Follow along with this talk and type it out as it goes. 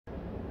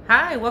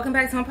Hi, welcome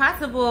back to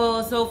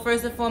Compatible. So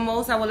first and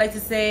foremost, I would like to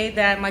say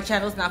that my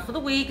channel is not for the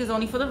weak, it's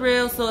only for the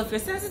real. So if you're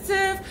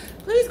sensitive,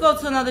 please go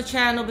to another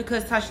channel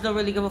because Tasha don't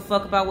really give a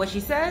fuck about what she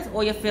says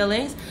or your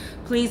feelings.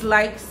 Please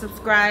like,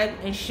 subscribe,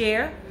 and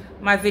share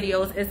my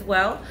videos as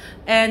well.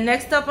 And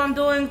next up, I'm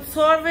doing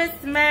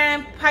Taurus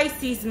man,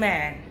 Pisces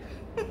man.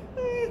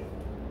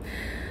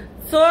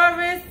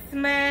 Taurus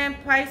man,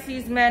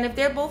 Pisces man. If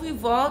they're both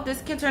evolved,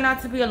 this can turn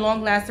out to be a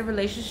long-lasting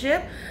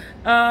relationship.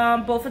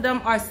 Both of them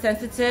are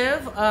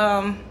sensitive.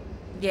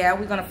 Yeah,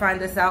 we're gonna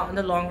find this out in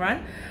the long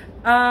run.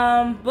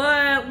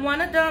 But one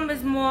of them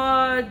is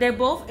more, they're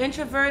both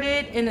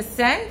introverted in a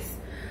sense.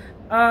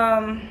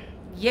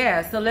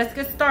 Yeah, so let's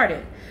get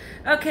started.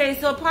 Okay,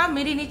 so upon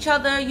meeting each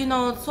other, you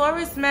know,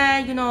 Taurus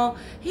man, you know,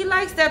 he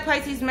likes that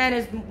Pisces man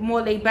is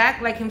more laid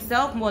back, like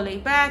himself, more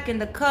laid back in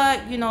the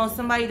cut, you know,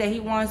 somebody that he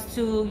wants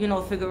to, you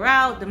know, figure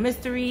out the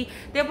mystery.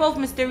 They're both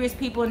mysterious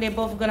people and they're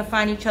both gonna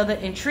find each other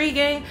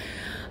intriguing.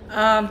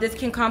 This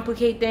can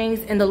complicate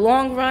things in the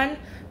long run.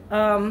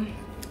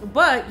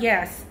 But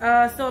yes,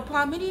 so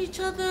upon meeting each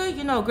other,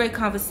 you know, great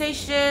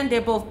conversation. They're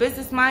both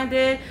business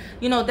minded.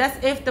 You know,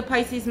 that's if the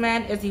Pisces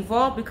man is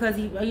evolved, because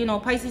he, you know,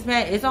 Pisces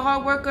man is a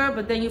hard worker,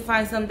 but then you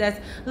find some that's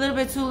a little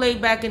bit too laid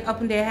back and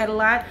up in their head a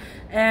lot,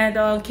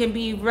 and can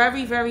be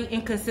very, very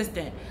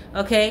inconsistent.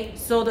 Okay,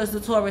 so does the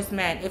Taurus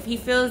man. If he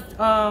feels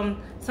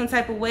some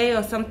type of way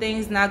or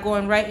something's not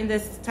going right in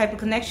this type of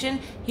connection,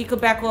 he could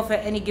back off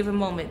at any given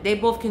moment. They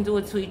both can do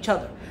it to each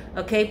other.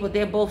 Okay, but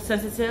they're both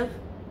sensitive.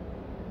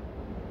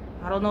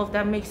 I don't know if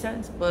that makes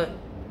sense, but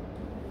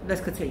let's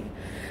continue.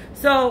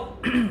 So,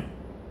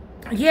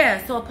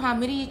 yeah, so upon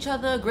meeting each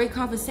other, great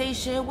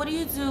conversation. What do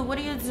you do? What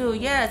do you do?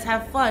 Yes,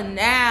 have fun.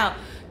 Now,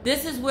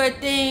 this is where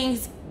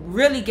things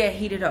really get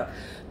heated up.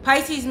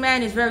 Pisces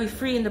man is very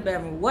free in the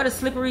bedroom. What a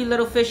slippery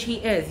little fish he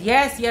is.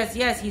 Yes, yes,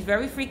 yes. He's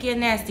very freaky and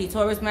nasty.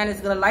 Taurus man is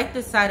going to like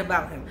this side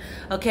about him.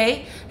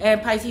 Okay?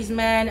 And Pisces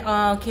man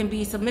can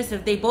be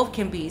submissive. They both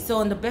can be. So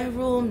in the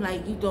bedroom,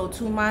 like, you know,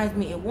 two minds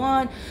meet in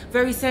one.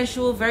 Very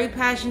sensual, very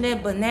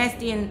passionate, but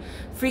nasty and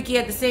freaky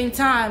at the same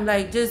time.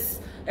 Like,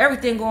 just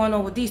everything going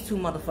on with these two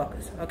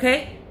motherfuckers.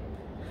 Okay?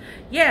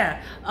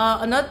 Yeah,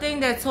 another thing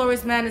that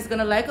Taurus man is going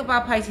to like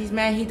about Pisces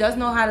man, he does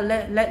know how to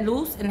let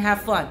loose and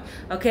have fun.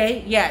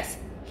 Okay? Yes.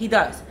 He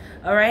does.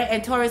 All right.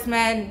 And Taurus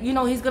man, you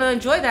know, he's going to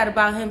enjoy that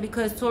about him,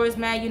 because Taurus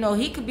man, you know,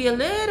 he could be a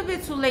little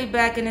bit too laid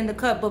back and in the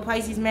cut, but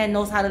Pisces man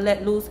knows how to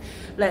let loose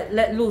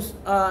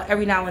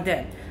every now and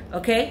then.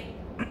 Okay.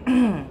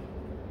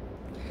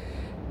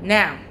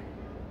 Now,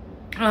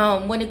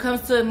 when it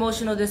comes to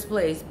emotional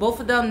displays, both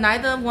of them,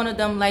 neither one of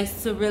them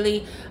likes to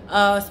really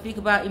speak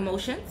about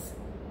emotions.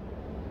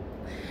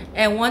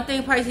 And one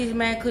thing Pisces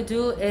man could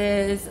do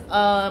is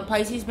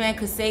Pisces man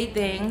could say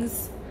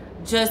things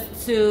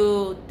just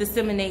to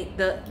disseminate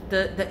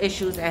the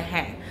issues at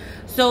hand.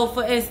 So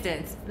for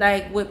instance,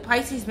 like with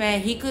Pisces man,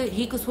 he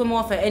could swim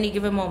off at any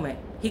given moment.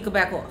 He could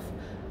back off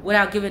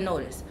without giving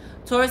notice.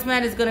 Taurus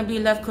man is going to be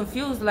left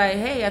confused, like,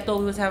 hey, I thought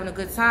we was having a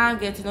good time,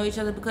 getting to know each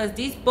other, because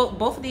these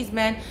both of these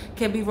men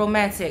can be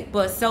romantic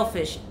but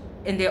selfish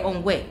in their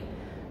own way.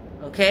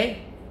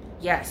 Okay?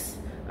 Yes.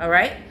 All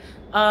right?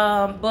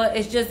 But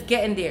it's just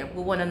getting there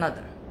with one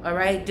another. All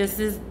right? This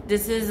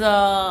is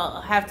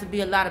have to be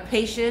a lot of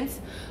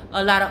patience,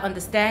 a lot of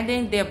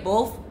understanding. They're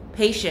both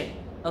patient.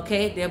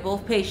 Okay? They're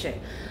both patient.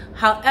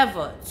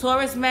 However,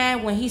 Taurus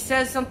man, when he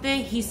says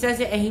something, he says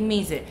it and he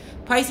means it.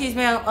 Pisces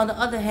man, on the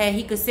other hand,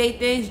 he could say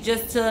things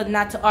just to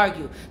not to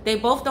argue. They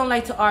both don't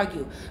like to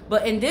argue.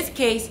 But in this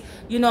case,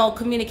 you know,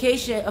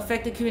 communication,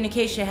 effective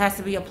communication has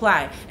to be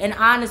applied. And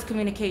honest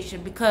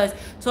communication, because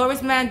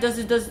Taurus man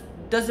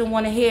doesn't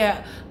want to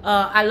hear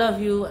I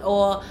love you,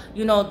 or,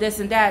 you know, this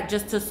and that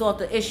just to sort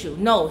the issue.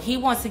 No, he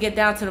wants to get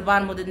down to the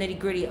bottom of the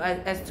nitty-gritty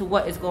as to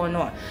what is going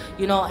on,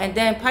 you know. And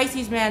then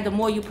Pisces man, the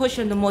more you push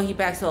him, the more he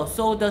backs off.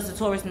 So does the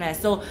Taurus man.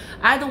 So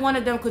either one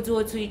of them could do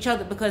it to each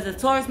other, because the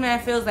Taurus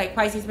man feels like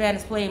Pisces man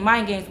is playing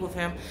mind games with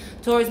him.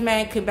 Taurus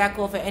man can back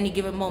off at any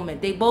given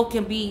moment. They both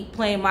can be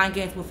playing mind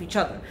games with each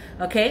other.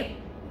 Okay,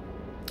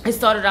 it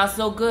started out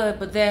so good,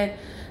 but then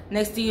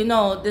next thing you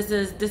know, this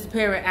is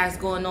disappearing acts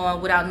going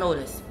on without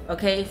notice.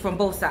 Okay, from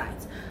both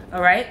sides.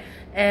 All right.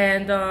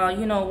 And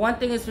you know, one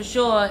thing is for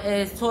sure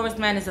is Taurus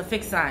man is a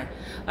fixed sign.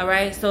 All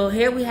right. So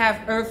here we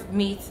have earth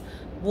meets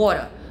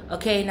water.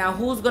 Okay, now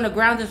who's going to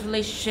ground this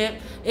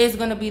relationship is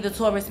going to be the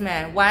Taurus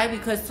man. Why?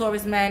 Because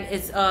Taurus man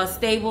is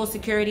stable,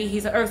 security.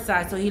 He's an earth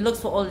sign, so he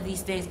looks for all of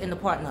these things in the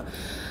partner.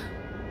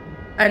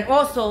 And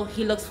also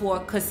he looks for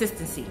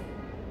consistency,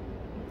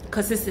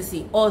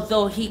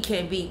 although he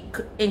can be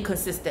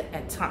inconsistent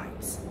at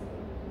times.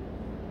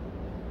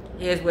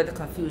 Here's where the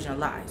confusion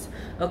lies.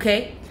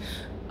 Okay,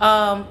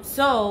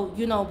 so,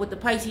 you know, with the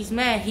Pisces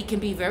man, he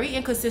can be very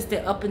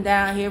inconsistent, up and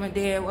down, here and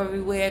there,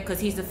 everywhere, because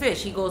he's a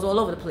fish. He goes all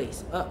over the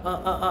place.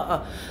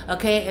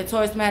 Okay, and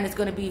Taurus man is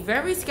going to be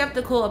very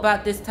skeptical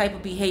about this type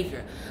of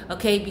behavior.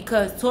 Okay,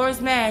 because Taurus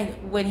man,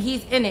 when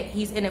he's in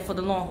it for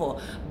the long haul.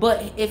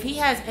 But if he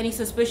has any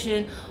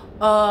suspicion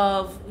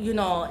of, you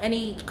know,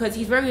 any, because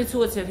he's very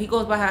intuitive. He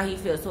goes by how he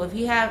feels. So if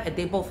he have,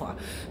 they both are.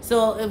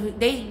 So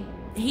if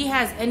he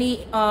has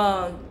any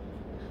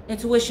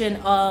intuition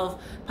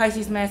of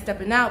Pisces man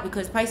stepping out,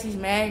 because Pisces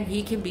man,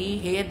 he can be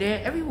here,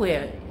 there,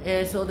 everywhere,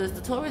 and so does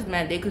the Taurus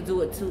man. They could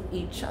do it to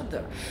each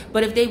other.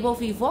 But if they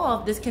both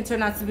evolve, this can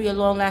turn out to be a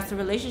long-lasting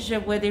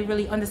relationship where they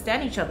really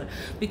understand each other,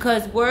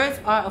 because words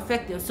are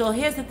effective. So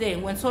here's the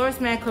thing: when Taurus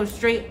man comes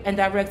straight and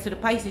direct to the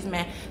Pisces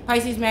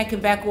man can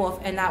back off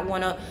and not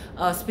want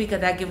to speak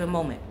at that given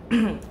moment,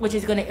 which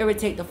is going to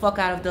irritate the fuck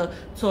out of the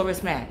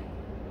Taurus man.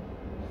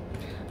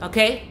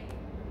 Okay.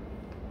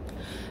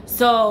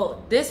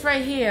 So this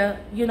right here,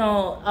 you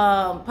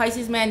know,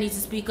 Pisces man needs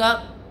to speak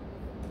up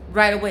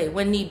right away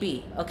when need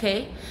be,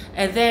 okay?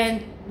 And then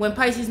when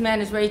Pisces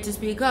man is ready to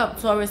speak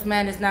up, Taurus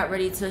man is not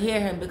ready to hear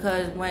him,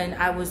 because when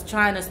I was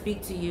trying to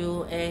speak to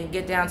you and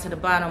get down to the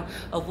bottom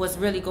of what's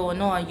really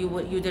going on,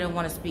 you didn't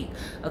want to speak,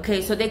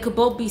 okay? So they could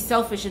both be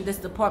selfish in this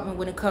department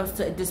when it comes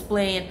to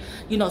displaying,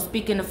 you know,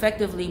 speaking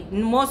effectively,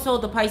 more so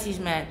the Pisces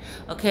man,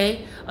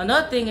 okay?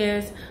 Another thing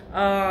is,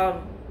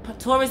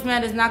 Taurus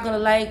man is not going to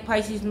like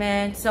Pisces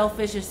man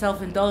selfish and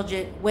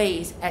self-indulgent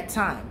ways at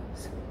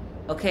times,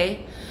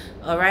 okay?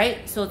 All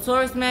right? So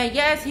Taurus man,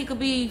 yes, he could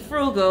be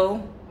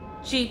frugal,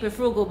 cheap and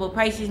frugal, but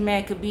Pisces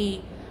man could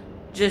be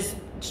just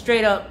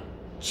straight up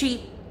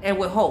cheap and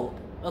withhold,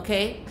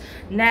 okay?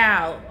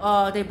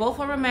 Now, they both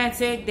are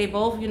romantic. They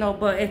both, you know,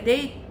 but if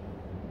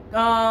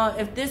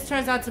this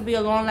turns out to be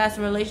a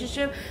long-lasting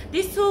relationship,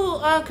 these two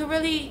could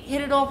really hit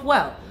it off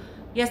well.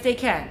 Yes, they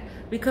can.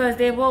 Because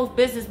they're both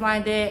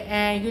business-minded,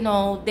 and, you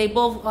know, they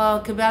both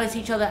can balance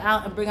each other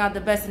out and bring out the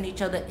best in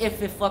each other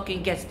if it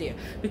fucking gets there.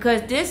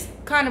 Because this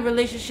kind of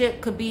relationship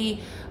could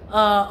be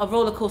a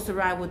roller coaster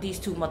ride with these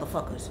two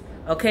motherfuckers.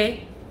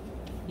 Okay?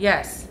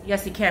 Yes.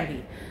 Yes, it can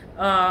be.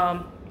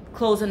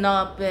 Closing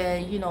up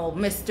and, you know,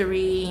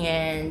 mystery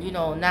and, you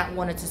know, not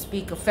wanting to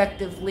speak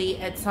effectively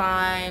at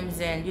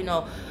times, and, you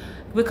know,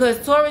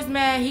 because Taurus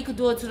man, he could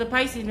do it to the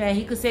Pisces man.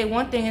 He could say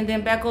one thing and then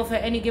back off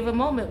at any given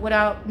moment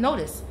without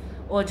notice.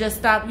 Or just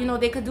stop, you know,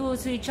 they could do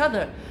it to each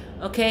other,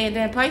 okay? And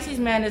then Pisces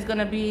man is going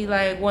to be,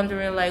 like,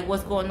 wondering, like,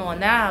 what's going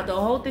on. Now, the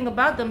whole thing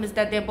about them is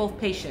that they're both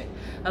patient,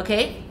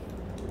 okay?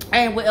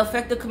 And with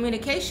effective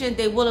communication,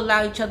 they will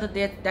allow each other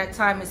that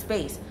time and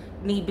space,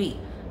 need be,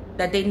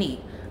 that they need,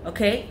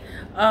 okay?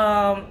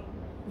 But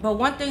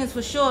one thing is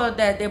for sure,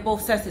 that they're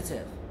both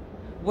sensitive.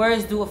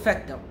 Words do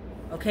affect them,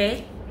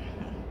 okay?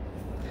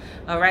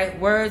 All right?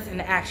 Words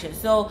and action.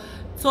 So,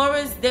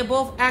 Taurus, they're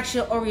both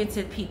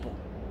action-oriented people.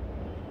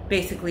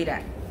 Basically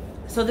that.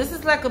 So this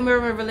is like a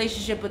mirror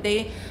relationship, but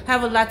they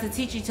have a lot to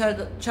teach each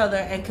other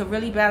and can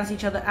really balance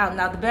each other out.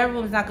 Now, the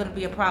bedroom is not going to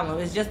be a problem.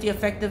 It's just the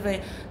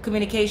effective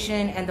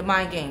communication and the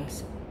mind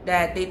games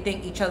that they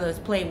think each other is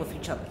playing with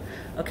each other.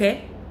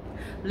 Okay?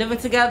 Living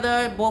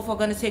together, both are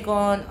going to take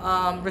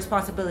on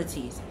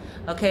responsibilities.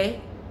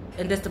 Okay?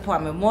 In this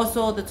department. More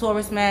so the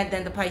Taurus man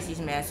than the Pisces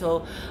man.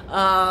 So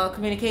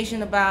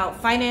communication about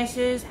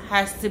finances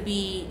has to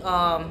be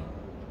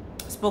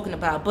spoken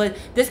about, but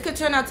this could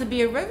turn out to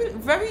be a very,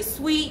 very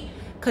sweet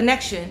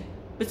connection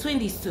between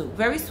these two.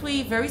 Very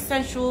sweet, very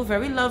sensual,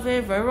 very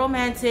loving, very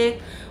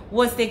romantic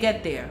once they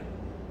get there.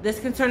 This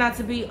can turn out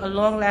to be a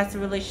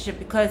long-lasting relationship,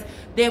 because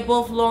they're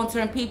both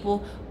long-term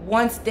people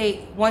once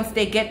they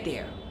get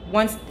there.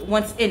 Once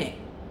in it,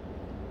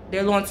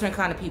 they're long-term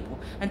kind of people,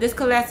 and this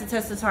could last the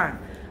test of time,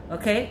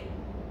 okay?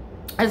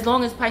 As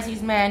long as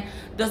Pisces man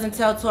doesn't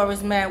tell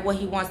Taurus man what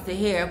he wants to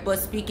hear, but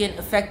speaking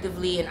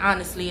effectively and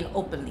honestly and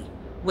openly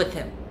with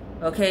him,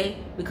 okay?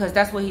 Because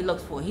that's what he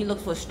looks for. He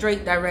looks for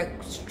straight,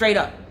 direct, straight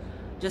up.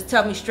 Just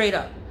tell me straight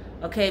up,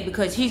 okay?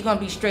 Because he's going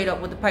to be straight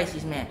up with the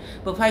Pisces man.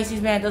 But Pisces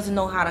man doesn't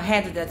know how to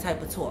handle that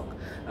type of talk,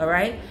 all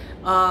right?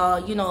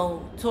 You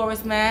know,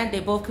 Taurus man,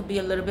 they both could be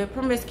a little bit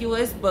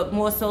promiscuous, but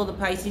more so the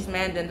Pisces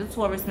man than the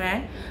Taurus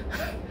man.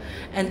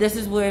 And this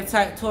is where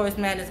Taurus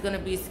man is going to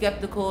be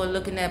skeptical and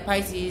looking at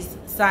Pisces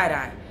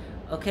side-eye,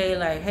 okay?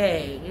 Like,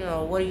 hey, you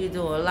know, what are you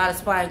doing? A lot of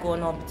spying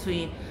going on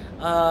between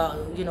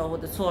you know,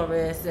 with the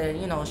Taurus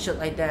and, you know, shit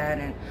like that,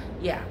 and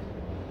yeah,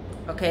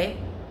 okay?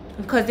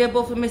 Because they're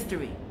both a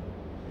mystery.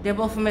 They're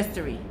both a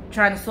mystery,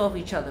 trying to solve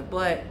each other,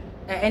 but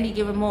at any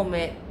given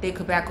moment, they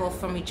could back off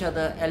from each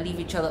other and leave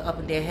each other up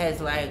in their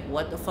heads like,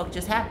 what the fuck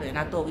just happened?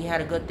 I thought we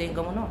had a good thing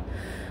going on,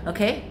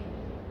 okay?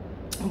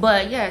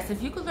 But yes,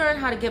 if you could learn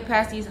how to get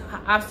past these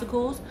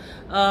obstacles,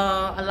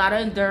 a lot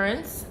of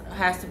endurance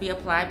has to be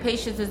applied.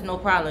 Patience is no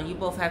problem. You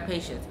both have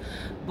patience,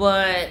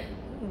 but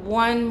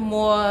one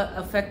more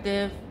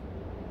effective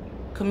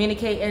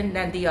communicating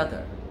than the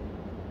other.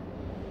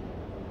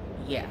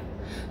 Yeah.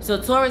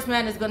 So Taurus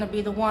man is going to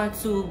be the one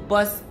to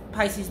bust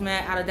Pisces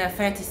man out of that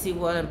fantasy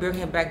world and bring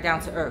him back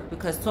down to earth,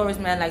 because Taurus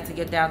man likes to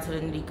get down to the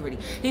nitty gritty.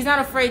 He's not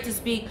afraid to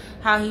speak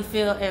how he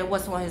feels and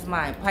what's on his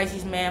mind.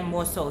 Pisces man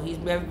more so. He's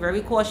very,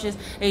 very cautious,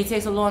 and he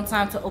takes a long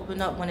time to open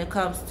up when it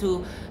comes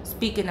to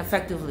speaking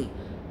effectively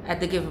at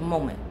the given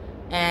moment,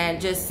 and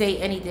just say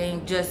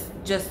anything just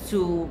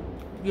to,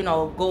 you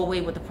know, go away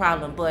with the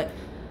problem. But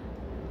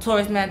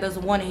Taurus man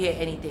doesn't want to hear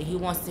anything. He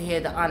wants to hear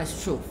the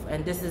honest truth.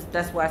 And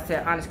that's why I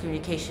said honest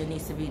communication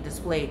needs to be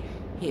displayed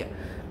here.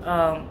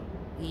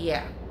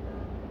 Yeah.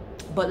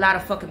 But a lot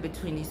of fucking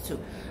between these two.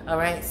 All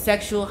right.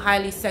 Sexual,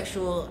 highly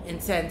sexual,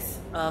 intense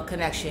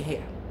connection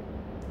here.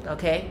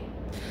 Okay.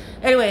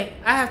 Anyway,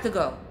 I have to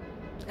go.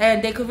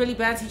 And they could really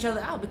balance each other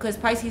out because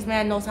Pisces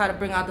man knows how to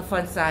bring out the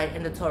fun side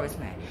in the Taurus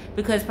man.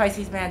 Because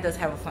Pisces man does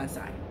have a fun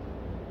side.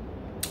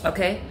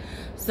 Okay.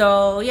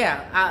 So,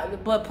 yeah.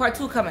 But part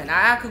 2 coming.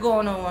 I could go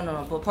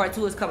on. But part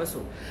 2 is coming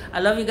soon. I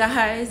love you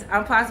guys.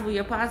 I'm possible.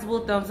 You're possible.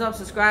 Thumbs up.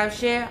 Subscribe.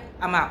 Share.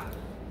 I'm out.